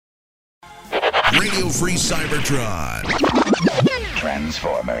Radio Free Cybertron.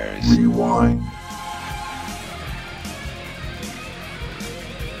 Transformers. Rewind.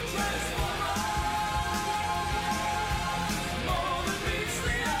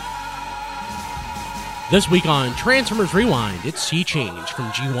 This week on Transformers Rewind, it's Sea Change from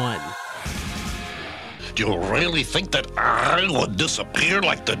G1. Do you really think that I would disappear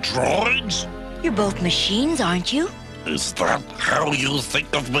like the droids? You're both machines, aren't you? Is that how you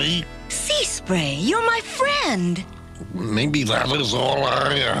think of me? Sea Spray, you're my friend. Maybe that is all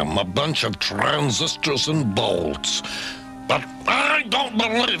I am, a bunch of transistors and bolts. But I don't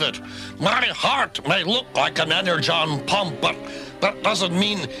believe it. My heart may look like an energon pump, but that doesn't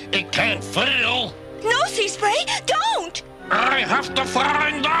mean it can't feel. No, Sea Spray, don't! I have to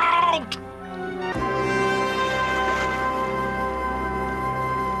find out!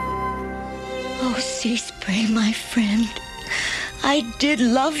 Oh, Sea Spray, my friend. I did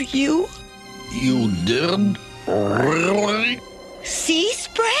love you. You did? Really? Sea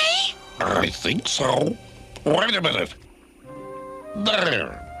Spray? I think so. Wait a minute.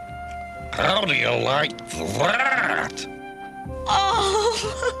 There. How do you like that?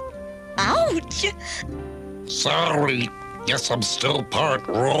 Oh, ouch. Sorry. Guess I'm still part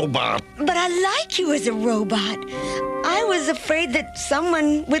robot. But I like you as a robot. I was afraid that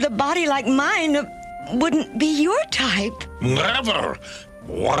someone with a body like mine wouldn't be your type. Never.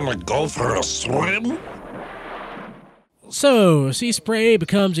 Wanna go for a swim? So, Sea Spray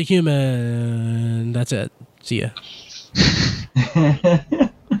becomes a human. That's it. See ya.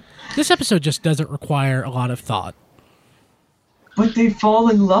 This episode just doesn't require a lot of thought. But they fall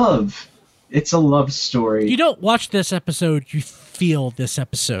in love. It's a love story. You don't watch this episode, you feel this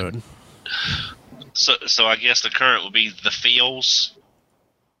episode. So I guess the current would be the feels.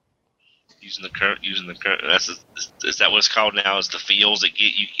 Using the current. Is that what it's called now? Is the feels it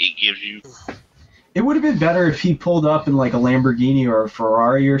gives you? It would have been better if he pulled up in like a Lamborghini or a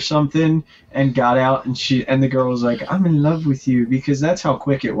Ferrari or something and got out and the girl was like, "I'm in love with you," because that's how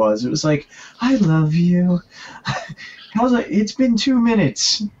quick it was. It was like, "I love you." I was like, "It's been 2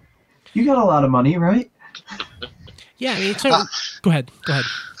 minutes. You got a lot of money, right?" Yeah, I mean, so go ahead.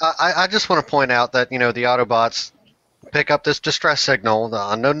 I just want to point out that, the Autobots pick up this distress signal,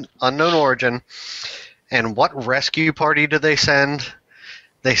 the unknown origin, and what rescue party do they send?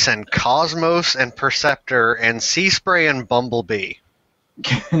 They send Cosmos and Perceptor and Sea Spray and Bumblebee.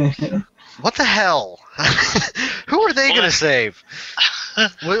 What the hell? Who are they going to save?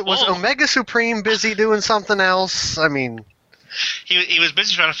 Was Omega Supreme busy doing something else? I mean... He was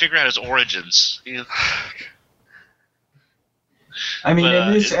busy trying to figure out his origins. I mean,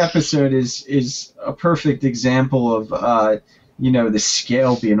 and this episode is a perfect example of, the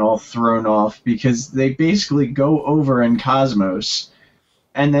scale being all thrown off, because they basically go over in Cosmos,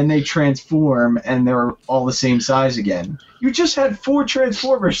 and then they transform, and they're all the same size again. You just had 4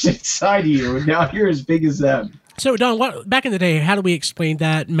 Transformers inside of you, and now you're as big as them. So, Don, back in the day, how do we explain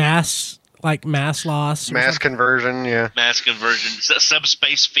that? Mass loss? Mass conversion, yeah. Mass conversion.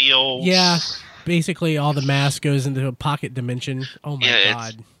 Subspace fields. Yeah. Basically, all the mass goes into a pocket dimension. Oh, my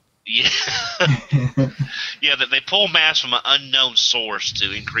God. Yeah. Yeah, they pull mass from an unknown source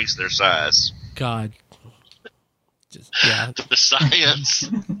to increase their size. God. The science.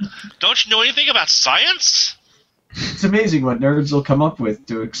 Don't you know anything about science? It's amazing what nerds will come up with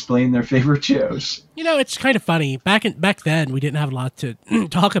to explain their favorite shows. It's kind of funny. Back then, we didn't have a lot to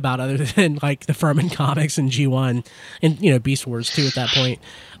talk about other than like the Furman comics and G1 and Beast Wars too at that point.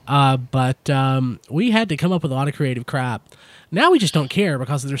 But we had to come up with a lot of creative crap. Now we just don't care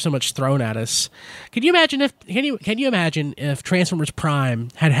because there's so much thrown at us. Can you imagine if Transformers Prime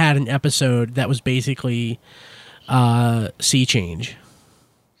had an episode that was basically Sea Change?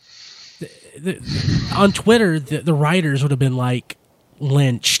 On Twitter, the writers would have been like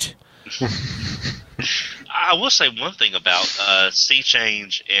lynched. I will say one thing about Sea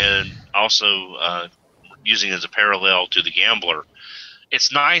Change, and also using it as a parallel to the Gambler.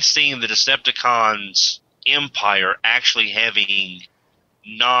 It's nice seeing the Decepticons empire actually having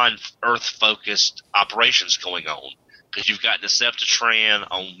non-Earth focused operations going on, because you've got Deceptitran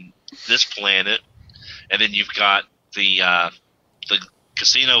on this planet, and then you've got the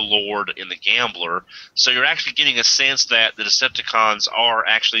Casino Lord in the Gambler. So you're actually getting a sense that the Decepticons are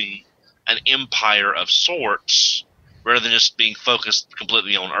actually an empire of sorts, rather than just being focused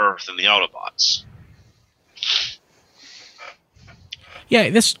completely on Earth and the Autobots. Yeah,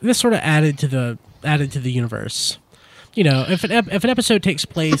 this sort of added to the universe. If an episode takes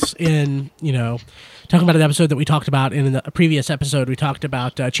place in, talking about an episode that we talked about in a previous episode, we talked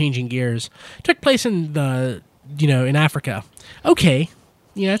about Changing Gears, took place in in Africa. Okay,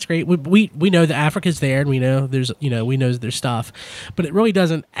 Yeah, that's great. We know that Africa's there, and we know there's stuff, but it really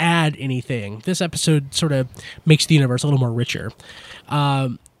doesn't add anything. This episode sort of makes the universe a little more richer.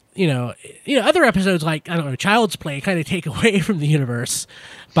 Other episodes like, I don't know, Child's Play kind of take away from the universe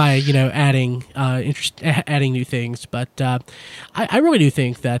by adding adding new things. But I really do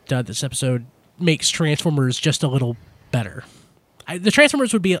think that this episode makes Transformers just a little better.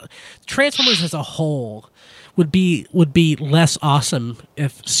 Transformers as a whole would be less awesome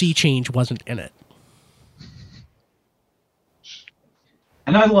if Sea Change wasn't in it.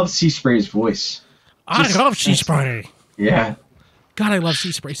 And I love Sea Spray's voice. I love Sea Spray. Yeah. God, I love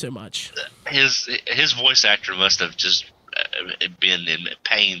Sea Spray so much. His voice actor must have just been in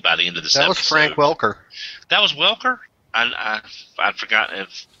pain by the end of this episode. That was Frank Welker. That was Welker? I forgot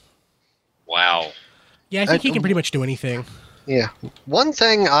if... Wow. Yeah, I think he can pretty much do anything. Yeah. One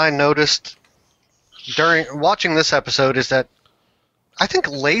thing I noticed during watching this episode is that I think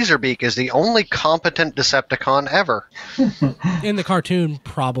Laserbeak is the only competent Decepticon ever. In the cartoon,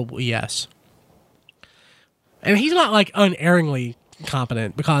 probably, yes. And he's not, like, unerringly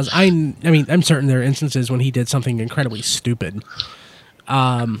competent, because I'm certain there are instances when he did something incredibly stupid.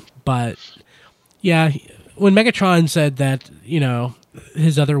 But, yeah, when Megatron said that,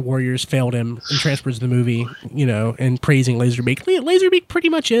 his other warriors failed him in Transformers the movie, and praising Laserbeak pretty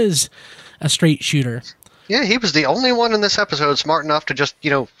much is a straight shooter. Yeah, he was the only one in this episode smart enough to just,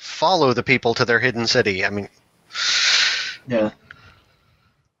 follow the people to their hidden city. I mean... Yeah.